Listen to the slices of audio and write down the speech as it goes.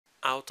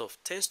out of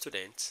 10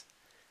 students,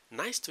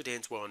 9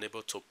 students were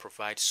unable to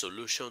provide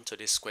solution to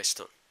this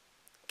question.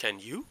 Can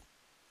you?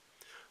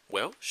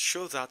 Well,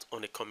 show that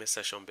on the comment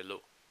section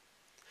below.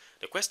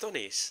 The question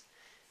is,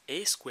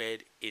 a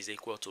squared is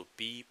equal to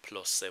b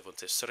plus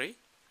 73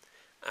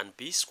 and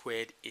b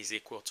squared is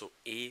equal to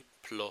a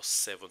plus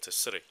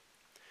 73.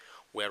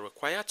 We are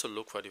required to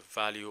look for the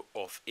value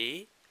of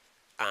a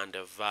and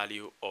the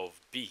value of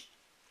b.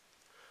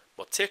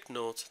 But take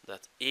note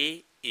that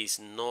a is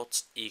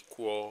not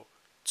equal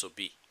to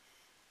b.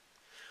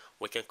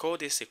 We can call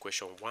this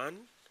equation 1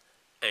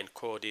 and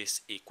call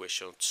this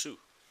equation 2.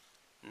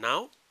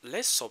 Now,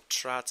 let's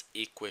subtract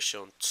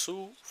equation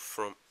 2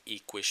 from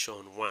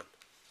equation 1.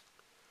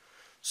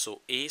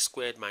 So a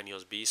squared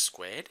minus b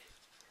squared,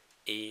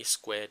 a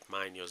squared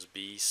minus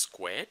b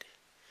squared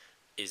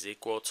is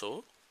equal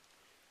to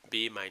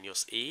b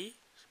minus a,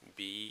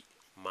 b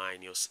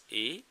minus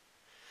a.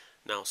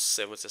 Now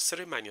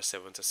 73 minus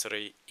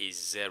 73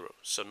 is 0,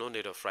 so no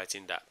need of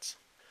writing that.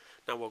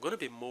 Now we're going to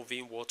be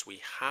moving what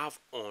we have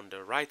on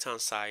the right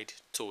hand side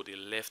to the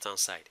left hand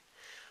side.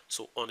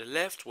 So on the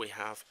left we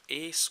have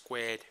a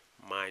squared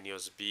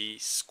minus b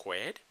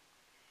squared.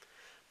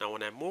 Now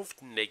when I move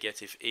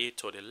negative a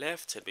to the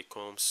left, it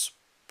becomes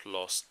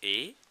plus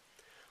a.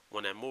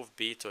 When I move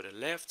b to the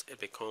left,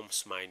 it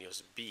becomes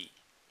minus b,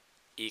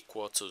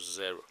 equal to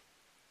 0.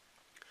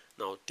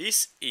 Now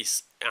this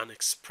is an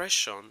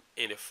expression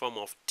in the form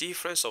of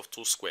difference of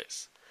two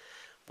squares,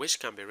 which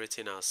can be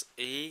written as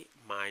a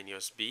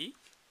minus b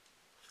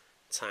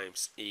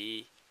times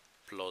a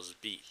plus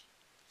b.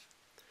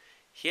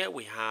 Here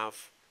we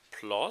have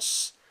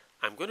plus.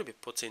 I'm going to be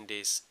putting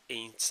this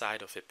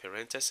inside of a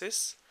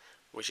parenthesis,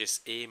 which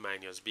is a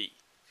minus b,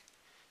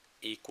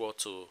 equal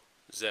to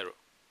 0.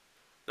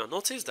 Now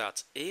notice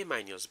that a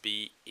minus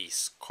b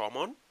is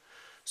common,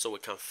 so we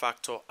can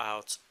factor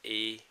out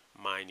a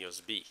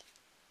minus b.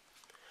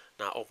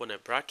 Now open a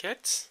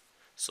bracket.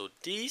 So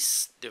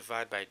this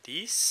divided by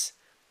this,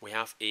 we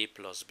have a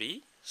plus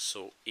b,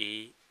 so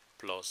a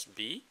plus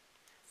b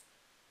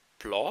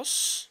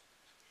plus.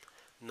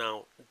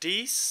 Now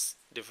this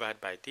divided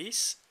by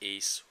this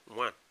is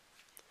 1.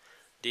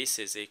 This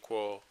is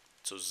equal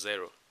to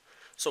 0.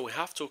 So we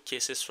have two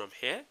cases from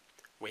here.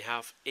 We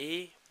have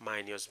a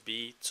minus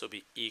b to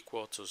be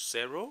equal to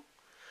 0,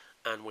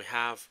 and we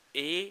have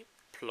a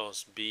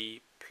plus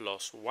b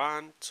plus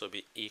 1 to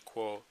be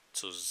equal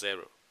to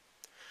 0.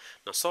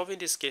 Now solving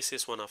these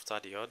cases one after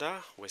the other,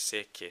 we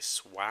say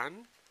case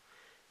 1.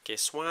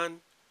 Case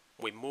 1,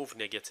 we move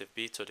negative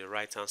b to the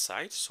right hand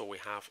side, so we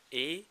have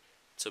a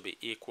to be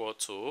equal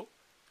to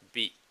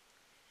b.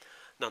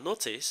 Now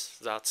notice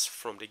that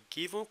from the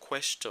given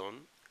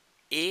question,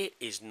 a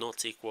is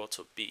not equal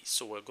to b,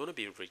 so we're going to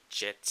be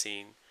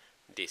rejecting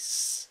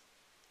this.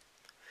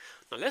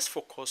 Now let's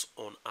focus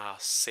on our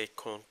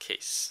second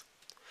case.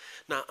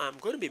 Now I'm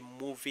going to be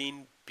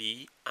moving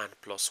b and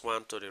plus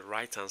 1 to the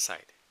right hand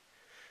side.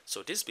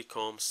 So this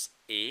becomes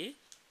a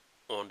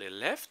on the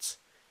left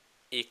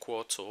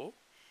equal to,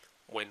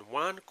 when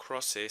 1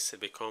 crosses, it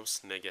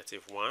becomes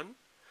negative 1.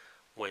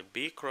 When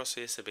b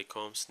crosses, it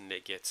becomes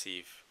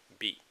negative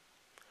b.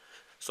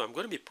 So I'm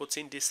going to be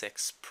putting this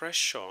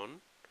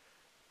expression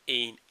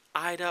in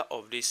either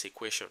of this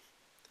equation.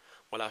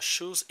 Well, I'll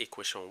choose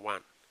equation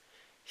 1.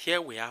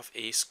 Here we have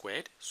a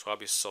squared, so I'll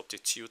be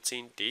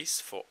substituting this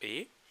for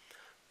a,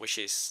 which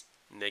is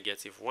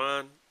negative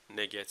 1,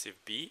 negative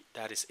b,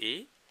 that is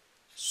a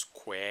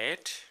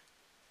squared.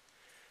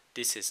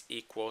 This is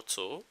equal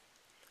to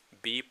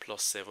b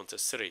plus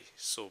 73,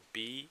 so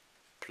b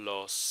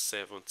plus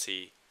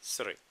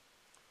 73.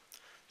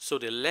 So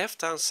the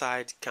left hand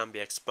side can be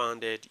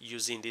expanded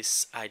using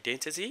this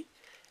identity,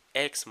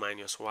 x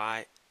minus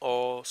y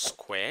all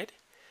squared,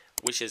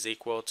 which is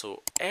equal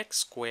to x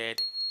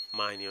squared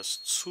minus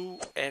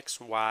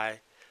 2xy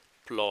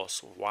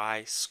plus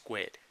y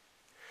squared.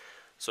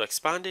 So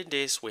expanding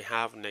this, we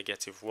have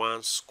negative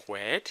 1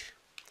 squared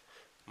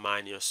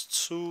minus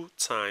 2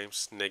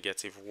 times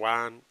negative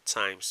 1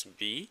 times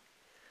b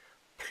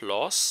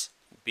plus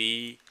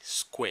b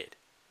squared.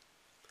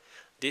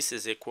 This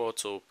is equal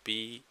to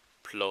b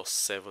plus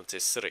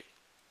 73.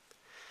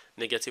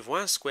 Negative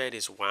 1 squared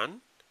is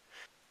 1.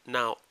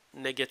 Now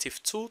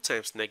negative 2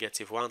 times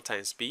negative 1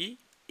 times b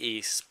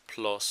is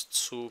plus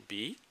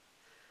 2b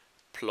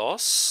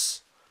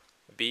plus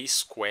b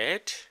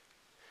squared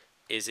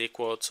is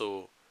equal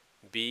to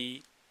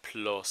b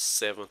plus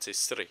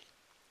 73.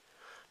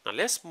 Now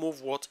let's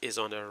move what is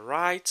on the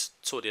right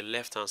to the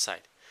left hand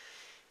side.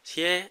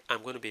 Here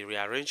I'm going to be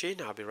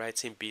rearranging. I'll be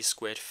writing b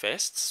squared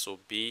first, so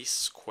b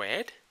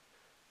squared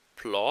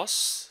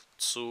plus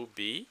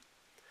 2b.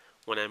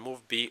 When I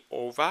move b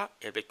over,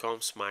 it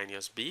becomes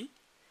minus b.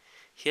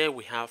 Here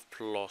we have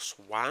plus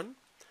 1.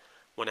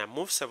 When I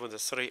move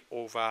 73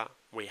 over,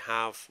 we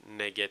have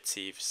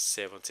negative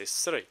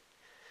 73.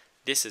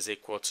 This is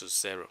equal to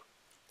 0.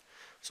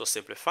 So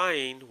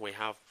simplifying, we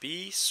have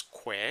b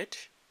squared.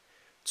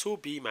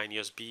 2b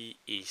minus b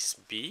is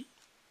b.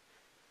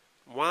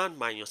 1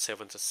 minus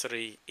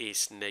 73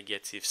 is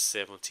negative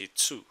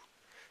 72.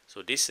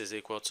 So this is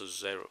equal to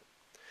 0.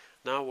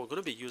 Now we're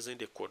going to be using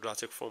the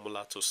quadratic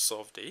formula to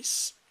solve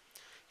this.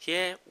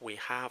 Here we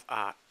have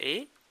our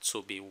A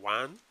to be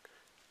 1,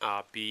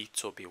 our B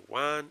to be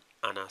 1,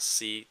 and our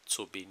C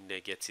to be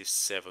negative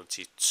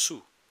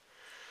 72.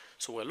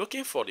 So we're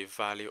looking for the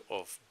value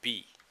of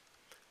B.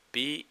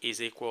 B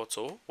is equal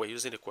to, we're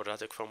using the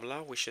quadratic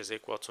formula, which is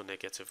equal to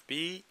negative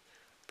B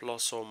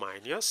plus or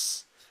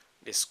minus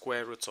the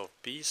square root of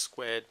B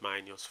squared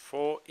minus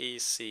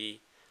 4AC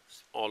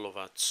all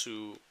over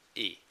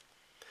 2A.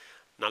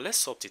 Now let's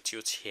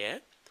substitute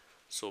here.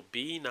 So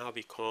B now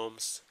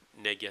becomes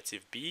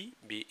negative B.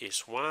 B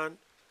is 1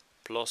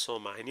 plus or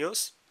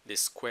minus the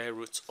square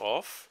root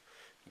of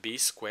B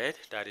squared,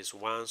 that is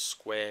 1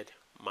 squared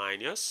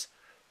minus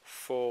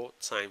 4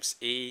 times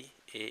A.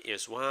 A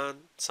is 1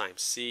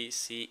 times C.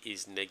 C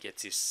is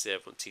negative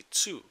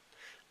 72.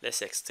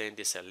 Let's extend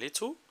this a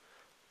little.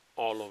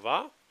 All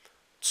over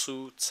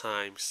 2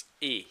 times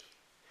A.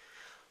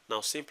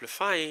 Now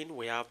simplifying,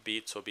 we have B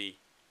to be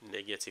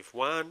negative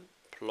 1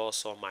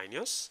 plus or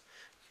minus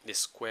the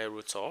square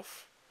root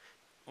of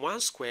 1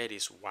 squared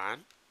is 1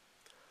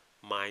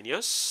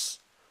 minus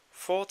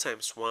 4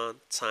 times 1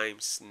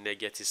 times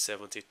negative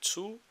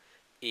 72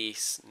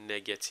 is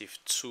negative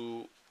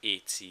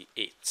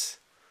 288.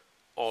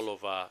 All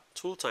over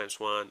 2 times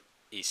 1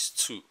 is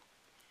 2.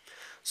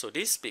 So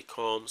this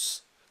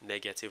becomes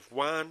negative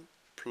 1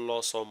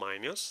 plus or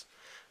minus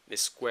the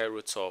square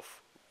root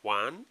of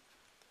 1.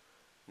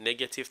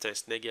 Negative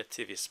times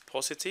negative is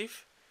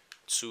positive,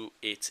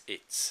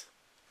 288.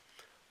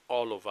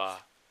 All over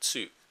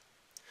 2.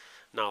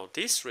 Now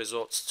this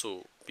results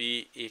to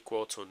be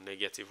equal to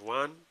negative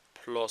 1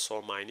 plus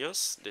or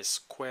minus the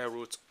square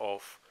root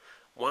of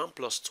 1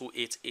 plus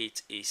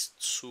 288 is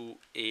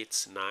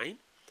 289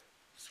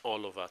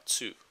 all over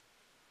 2.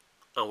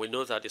 And we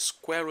know that the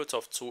square root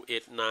of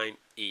 289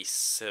 is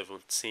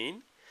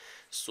 17.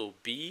 So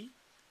B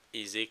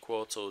is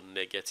equal to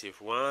negative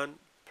 1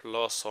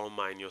 plus or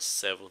minus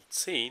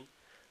 17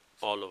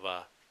 all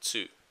over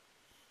 2.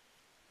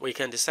 We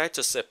can decide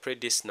to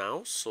separate this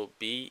now. So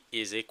B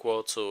is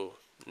equal to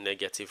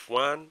negative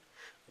 1.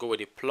 Go with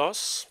the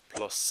plus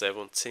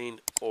 17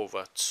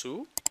 over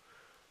 2.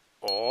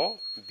 Or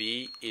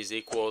B is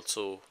equal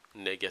to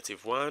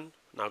negative 1.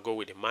 Now go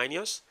with the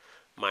minus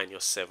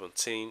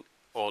 17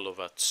 all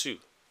over 2.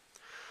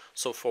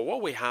 So for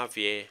what we have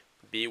here,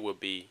 B will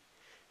be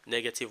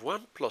negative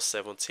 1 plus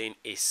 17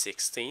 is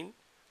 16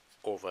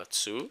 over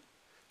 2.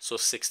 So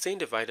 16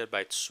 divided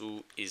by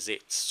 2 is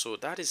 8. So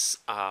that is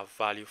our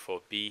value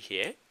for B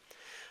here.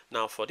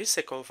 Now for the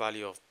second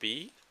value of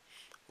B,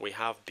 we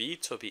have B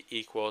to be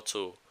equal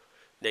to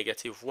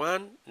negative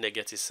 1,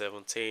 negative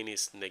 17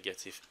 is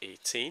negative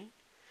 18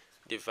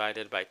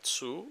 divided by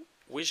 2,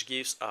 which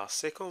gives our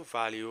second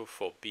value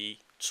for B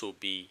to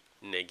be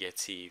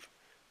negative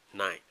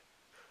 9.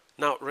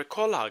 Now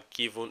recall our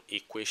given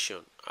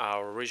equation,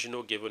 our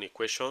original given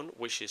equation,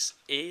 which is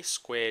A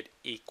squared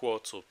equal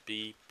to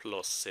B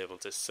plus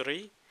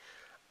 73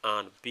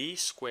 and B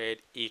squared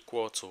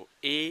equal to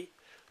A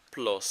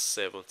plus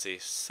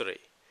 73.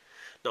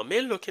 Now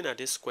when looking at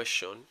this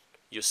question,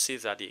 you see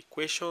that the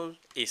equation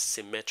is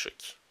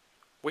symmetric,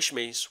 which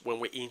means when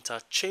we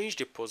interchange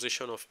the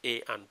position of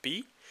A and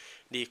B,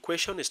 the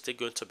equation is still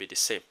going to be the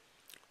same.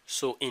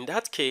 So in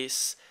that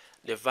case,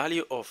 the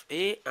value of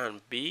A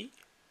and B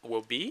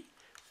will be,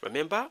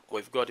 remember,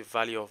 we've got the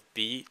value of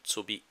B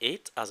to be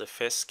 8 as a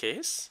first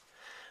case.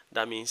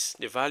 That means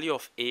the value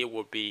of A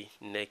will be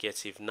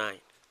negative 9.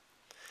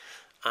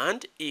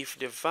 And if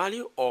the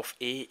value of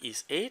A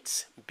is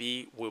 8,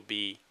 B will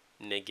be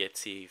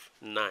negative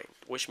 9,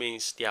 which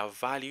means their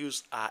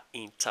values are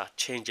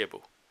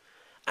interchangeable.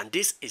 And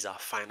this is our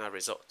final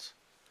result.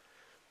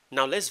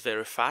 Now let's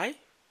verify.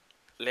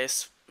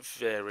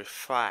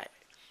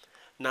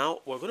 Now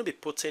we're going to be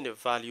putting the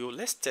value.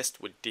 Let's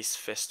test with this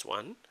first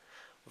one.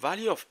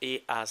 Value of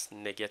A as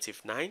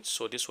negative 9.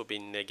 So this will be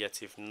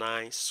negative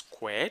 9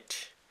 squared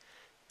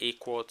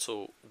equal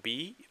to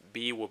B.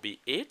 B will be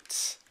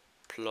 8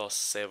 plus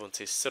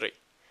 73.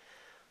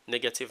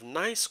 Negative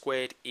 9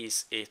 squared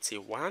is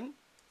 81.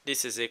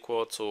 This is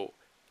equal to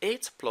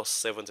 8 plus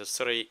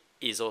 73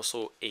 is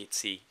also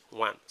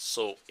 81.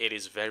 So it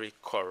is very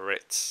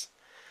correct.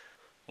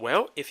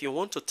 Well, if you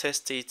want to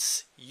test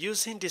it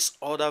using this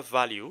other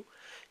value,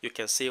 you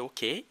can say,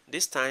 okay,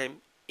 this time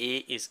A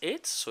is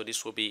 8, so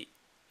this will be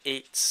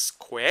 8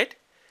 squared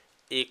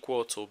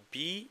equal to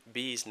B.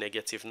 B is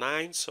negative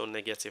 9, so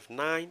negative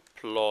 9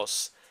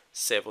 plus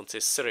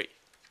 73.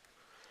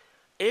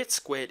 8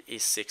 squared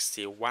is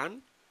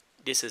 61.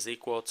 This is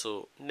equal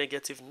to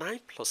negative 9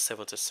 plus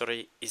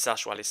 73 is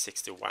actually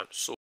 61.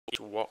 So it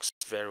works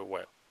very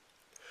well.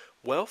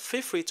 Well,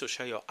 feel free to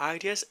share your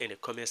ideas in the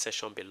comment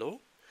section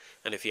below.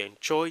 And if you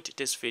enjoyed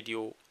this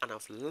video and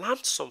have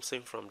learned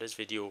something from this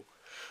video,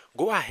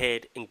 go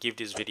ahead and give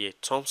this video a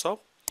thumbs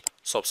up.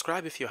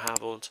 Subscribe if you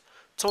haven't.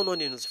 Turn on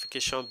the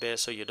notification bell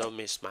so you don't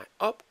miss my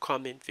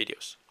upcoming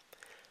videos.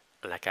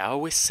 And like I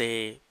always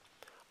say,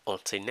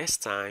 until next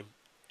time,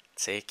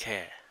 take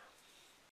care.